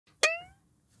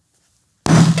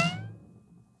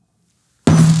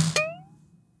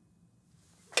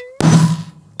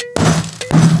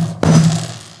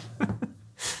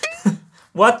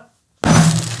What?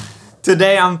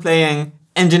 Today I'm playing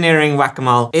Engineering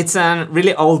Whack-A-Mole. It's a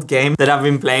really old game that I've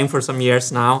been playing for some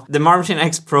years now. The Marble Machine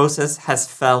X process has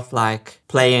felt like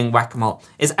playing Whack-A-Mole.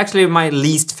 It's actually my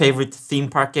least favorite theme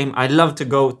park game. I love to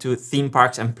go to theme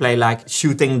parks and play like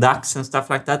shooting ducks and stuff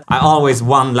like that. I always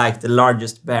won like the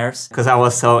largest bears because I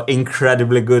was so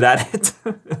incredibly good at it.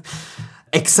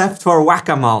 Except for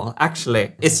Whack-A-Mole,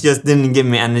 actually. It just didn't give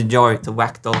me any joy to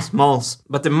whack those moles.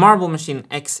 But the Marble Machine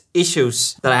X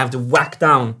issues that I have to whack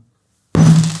down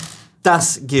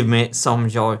does give me some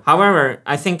joy. However,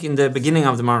 I think in the beginning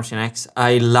of the Marble Machine X,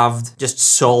 I loved just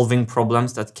solving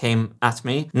problems that came at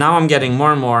me. Now I'm getting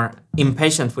more and more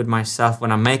impatient with myself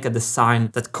when I make a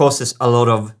design that causes a lot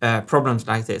of problems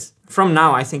like this. From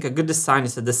now, I think a good design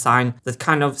is a design that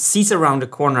kind of sees around the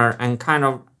corner and kind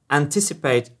of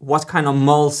anticipate what kind of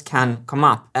moles can come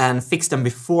up and fix them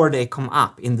before they come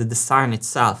up in the design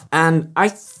itself. And I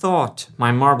thought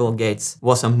my marble gates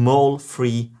was a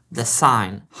mole-free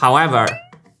design. However,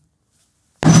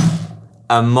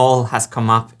 a mole has come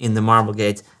up in the marble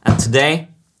gate and today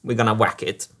we're gonna whack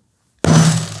it.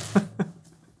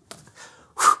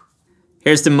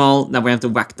 Here's the mole that we have to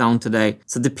whack down today.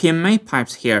 So the PMA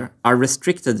pipes here are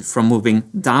restricted from moving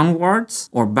downwards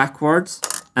or backwards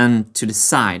and to the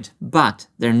side, but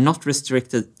they're not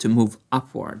restricted to move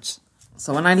upwards.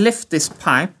 So when I lift this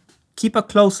pipe, keep a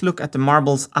close look at the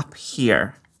marbles up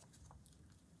here.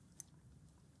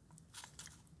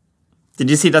 Did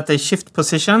you see that they shift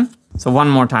position? So one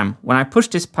more time. When I push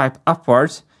this pipe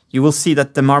upwards, you will see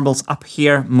that the marbles up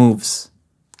here moves.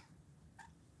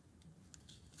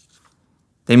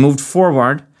 They moved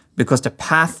forward because the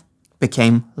path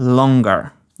became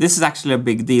longer. This is actually a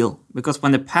big deal, because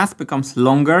when the path becomes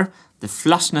longer, the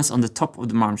flushness on the top of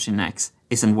the Marble Machine X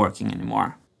isn't working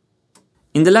anymore.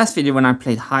 In the last video when I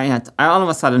played hi-hat, I all of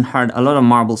a sudden heard a lot of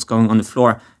marbles going on the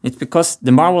floor. It's because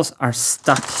the marbles are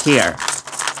stuck here.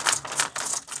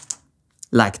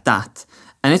 Like that.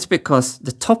 And it's because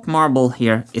the top marble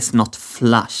here is not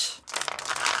flush.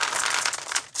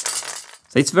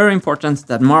 So it's very important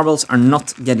that marbles are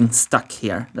not getting stuck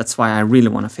here. That's why I really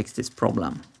want to fix this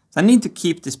problem. So I need to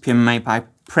keep this PMA pipe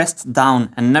pressed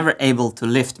down and never able to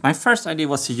lift. My first idea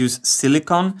was to use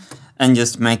silicone and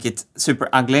just make it super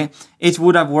ugly. It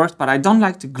would have worked, but I don't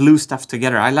like to glue stuff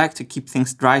together. I like to keep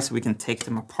things dry so we can take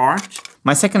them apart.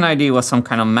 My second idea was some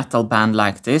kind of metal band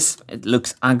like this. It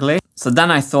looks ugly. So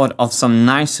then I thought of some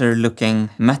nicer looking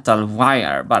metal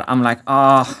wire, but I'm like,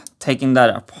 taking that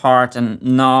apart and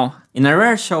no. In a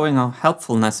rare showing of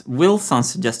helpfulness, Wilson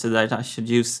suggested that I should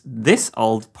use this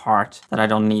old part that I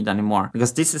don't need anymore,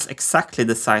 because this is exactly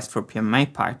the size for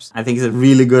PMA pipes. I think it's a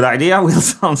really good idea,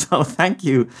 Wilson, so thank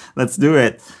you. Let's do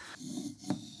it.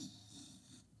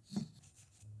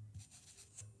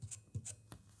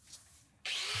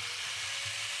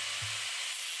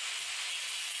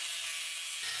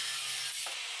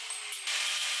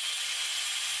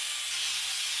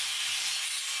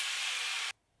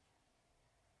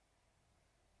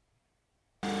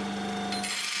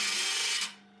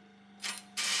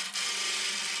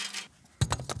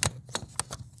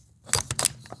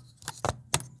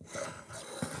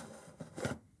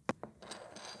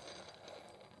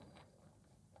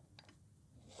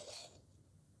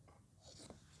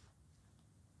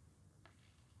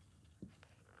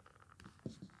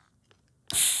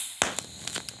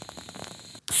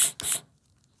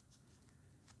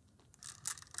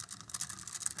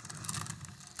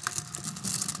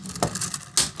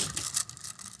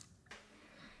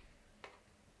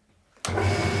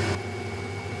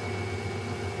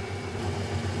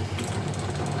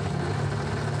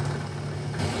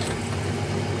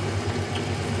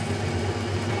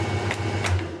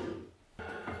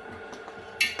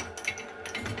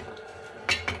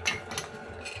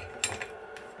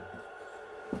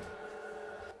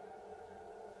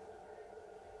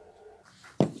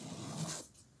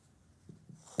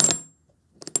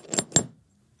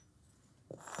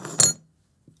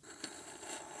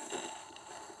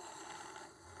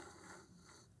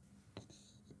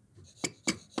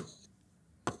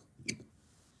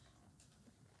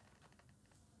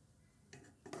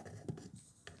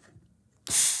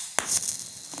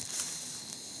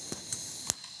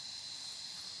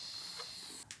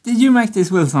 Did you make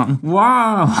this, Wilson?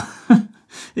 Wow!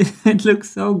 It looks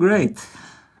so great.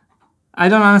 I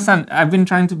don't understand. I've been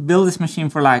trying to build this machine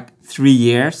for like 3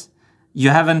 years. You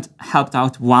haven't helped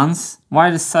out once. Why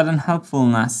the sudden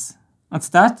helpfulness? What's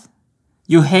that?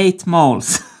 You hate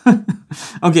moles.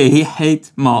 Okay, he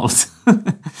hates moles.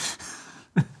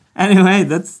 Anyway,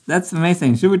 that's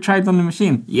amazing. Should we try it on the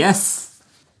machine? Yes!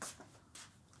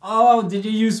 Oh, did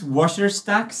you use washer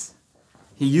stacks?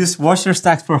 He used washer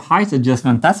stacks for height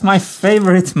adjustment. That's my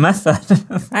favorite method.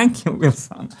 Thank you,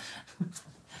 Wilson.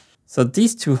 So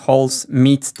these two holes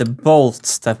meet the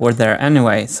bolts that were there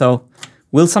anyway. So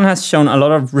Wilson has shown a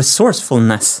lot of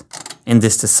resourcefulness in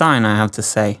this design, I have to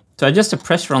say. To adjust the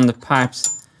pressure on the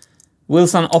pipes,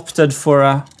 Wilson opted for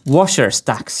a washer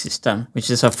stack system, which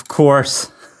is of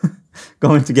course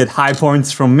going to get high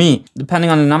points from me. Depending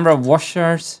on the number of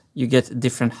washers, you get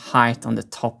different height on the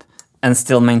top and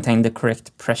still maintain the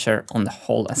correct pressure on the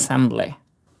whole assembly.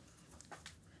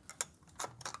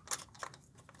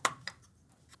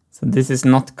 So this is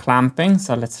not clamping,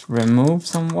 so let's remove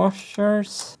some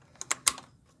washers.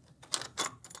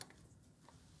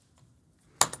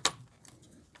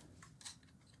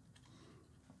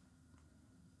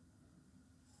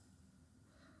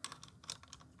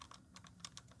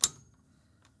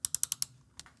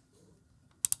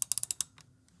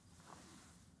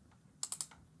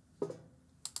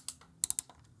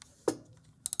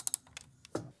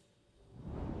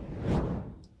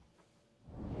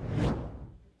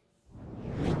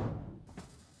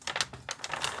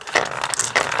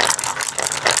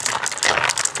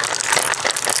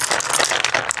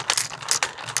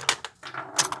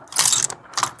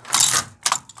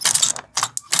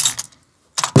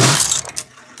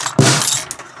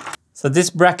 So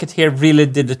this bracket here really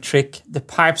did the trick. The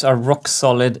pipes are rock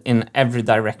solid in every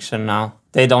direction now.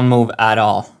 They don't move at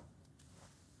all.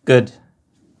 Good.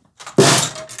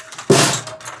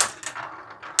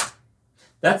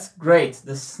 That's great.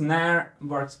 The snare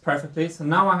works perfectly. So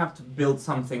now I have to build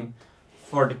something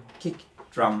for the kick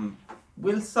drum.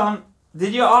 Wilson,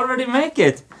 did you already make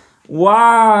it?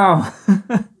 Wow.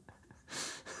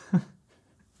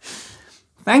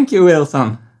 Thank you,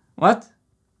 Wilson. What?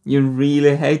 You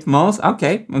really hate moles?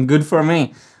 Okay, well, good for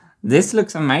me. This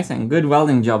looks amazing. Good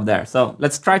welding job there. So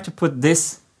let's try to put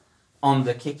this on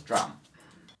the kick drum.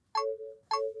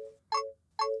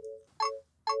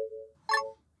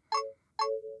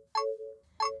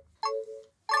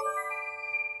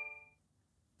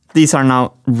 These are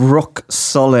now rock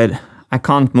solid. I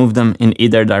can't move them in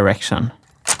either direction.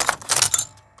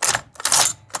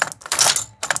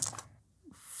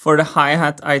 For the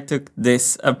hi-hat, I took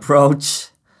this approach.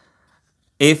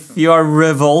 If you are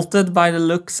revolted by the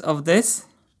looks of this,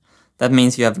 that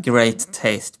means you have great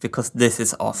taste, because this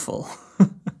is awful.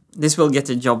 This will get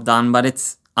the job done, but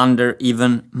it's under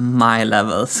even my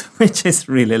levels, which is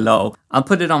really low. I'll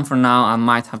put it on for now. I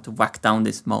might have to whack down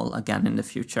this mole again in the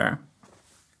future.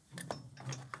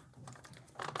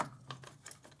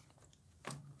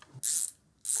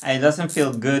 It doesn't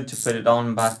feel good to put it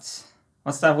on, but...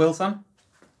 What's that, Wilson?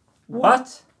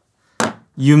 What?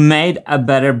 You made a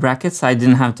better bracket so I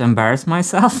didn't have to embarrass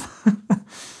myself?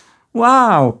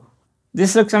 Wow!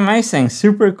 This looks amazing.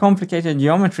 Super complicated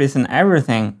geometries and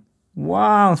everything.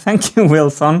 Wow, thank you,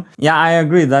 Wilson. Yeah, I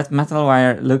agree. That metal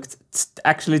wire looked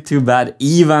actually too bad,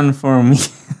 even for me.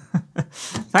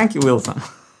 Thank you, Wilson.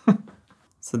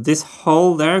 So this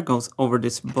hole there goes over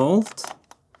this bolt.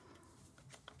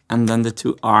 And then the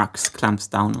two arcs clamps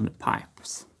down on the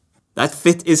pipes. That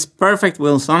fit is perfect,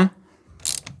 Wilson.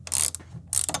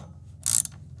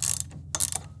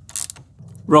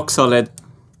 Rock solid.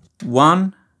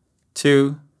 1,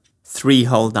 2, 3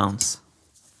 hold downs.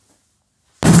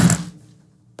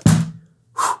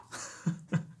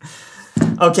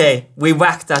 Okay, we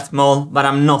whacked that mole, but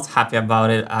I'm not happy about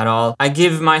it at all. I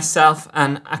give myself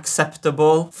an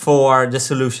acceptable for the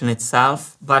solution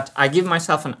itself, but I give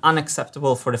myself an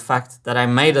unacceptable for the fact that I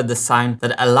made a design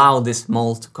that allowed this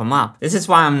mole to come up. This is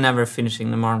why I'm never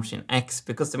finishing the Marble Machine X,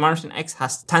 because the Marble Machine X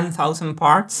has 10,000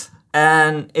 parts.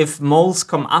 And if moles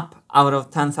come up out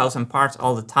of 10,000 parts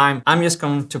all the time, I'm just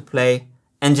going to play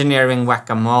engineering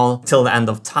whack-a-mole till the end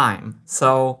of time.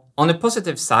 So on the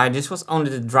positive side, this was only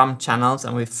the drum channels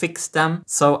and we fixed them.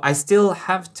 So I still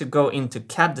have to go into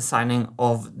CAD designing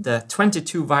of the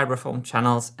 22 vibraphone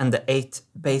channels and the 8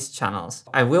 bass channels.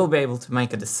 I will be able to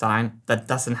make a design that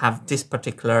doesn't have this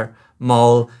particular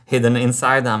mole hidden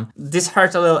inside them. This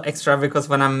hurt a little extra because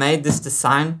when I made this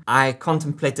design, I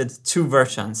contemplated 2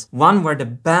 versions. One where the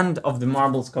bend of the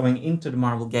marbles going into the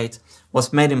marble gate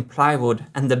was made in plywood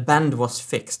and the bend was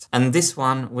fixed. And this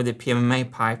one with the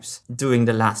PMMA pipes doing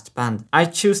the last bend. I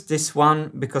choose this one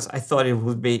because I thought it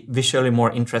would be visually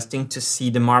more interesting to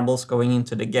see the marbles going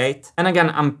into the gate. And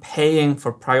again, I'm paying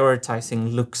for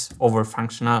prioritizing looks over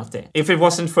functionality. If it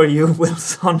wasn't for you,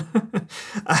 Wilson,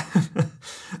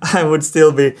 I would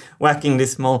still be whacking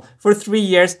this mole. For 3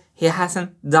 years, he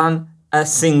hasn't done a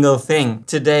single thing.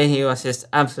 Today, he was just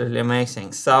absolutely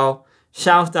amazing. So,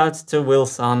 shout out to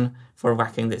Wilson for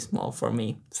whacking this mole for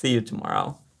me. See you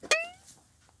tomorrow.